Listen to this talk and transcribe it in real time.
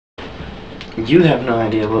You have no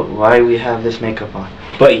idea why we have this makeup on.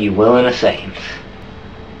 But you will in a second.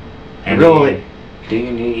 And roll it. Do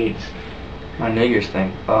your New Year's. My New Year's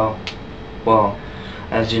thing. Oh. Well,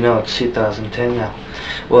 as you know, it's 2010 now.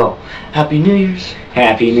 Well, Happy New Year's.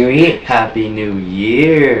 Happy New Year. Happy New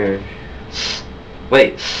Year.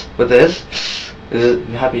 Wait, with this? Is it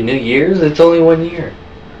Happy New Year's? It's only 1 year.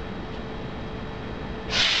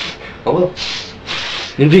 Oh well.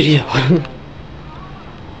 New video.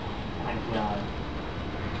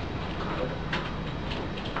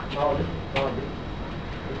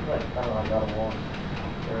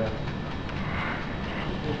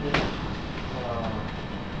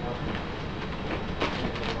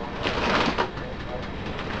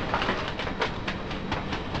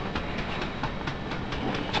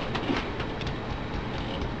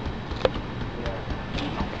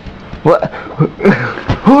 What?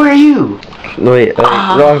 Who are you? Wait,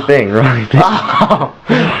 wrong thing.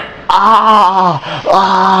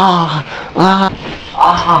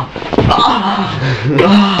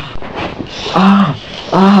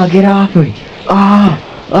 Get off me.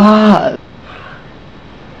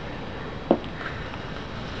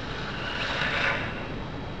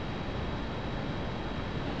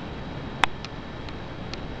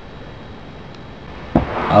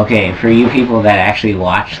 Okay, for you people that actually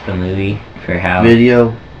watched the movie, for how...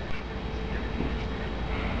 Video.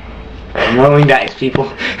 Rolling dice, people.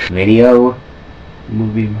 Video.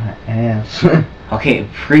 Movie my ass. Okay,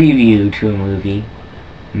 preview to a movie.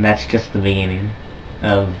 And that's just the beginning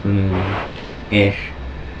of the movie-ish.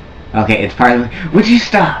 Okay, it's part of the... Would you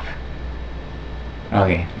stop?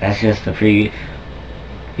 Okay, that's just the preview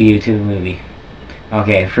to the movie.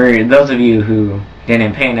 Okay, for those of you who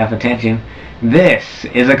didn't pay enough attention, this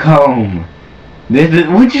is a comb. This is...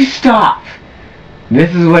 Would you stop?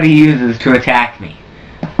 This is what he uses to attack me.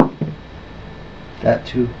 That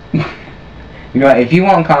too. You know what, if you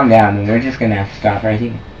won't calm down, then we're just gonna have to stop right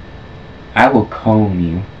here. I will comb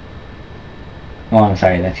you. Oh, I'm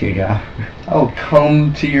sorry, that's your job. I'll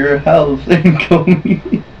come to your house and comb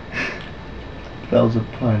you. That was a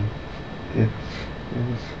pun.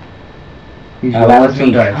 That was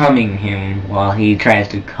me coming him while he tries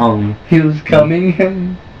to comb. He was coming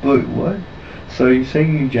him? But what? So you're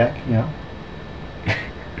saying you're jacking out?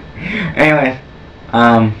 Anyways,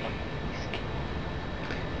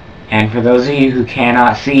 and for those of you who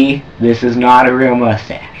cannot see, this is not a real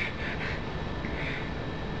mustache.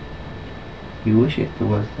 You wish it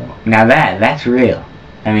was though. Now that's real.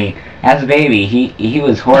 I mean, as a baby, he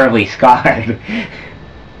was horribly scarred.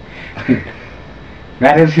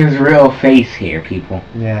 That is his real face here, people.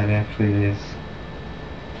 Yeah, it actually is.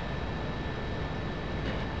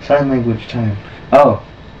 Sign language time. Oh.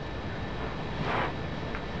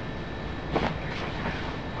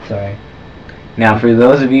 Sorry. Now, for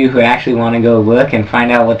those of you who actually want to go look and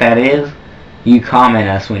find out what that is, you comment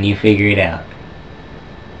us when you figure it out.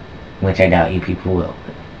 Which I doubt you people will,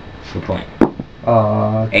 but that's the point.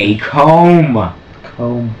 A comb!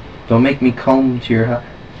 Comb. Don't make me comb to your house.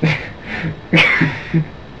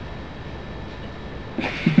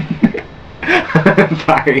 I'm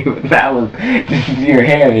sorry, but that was... your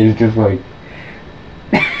hair is just like...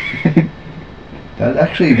 That's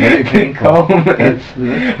actually very painful. That's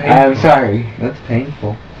painful. I'm sorry. That's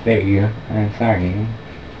painful. There you go. I'm sorry.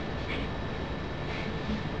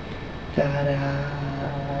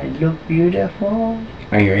 Ta-da! You look beautiful.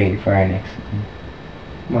 Are you ready for our next...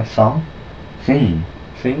 My song? Singing.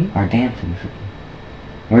 Singing? Our dancing singing.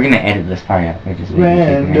 We're gonna edit this part out. We're just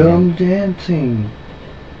random dancing.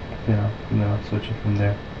 Yeah, no, I'll switch it from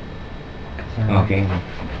there. Okay.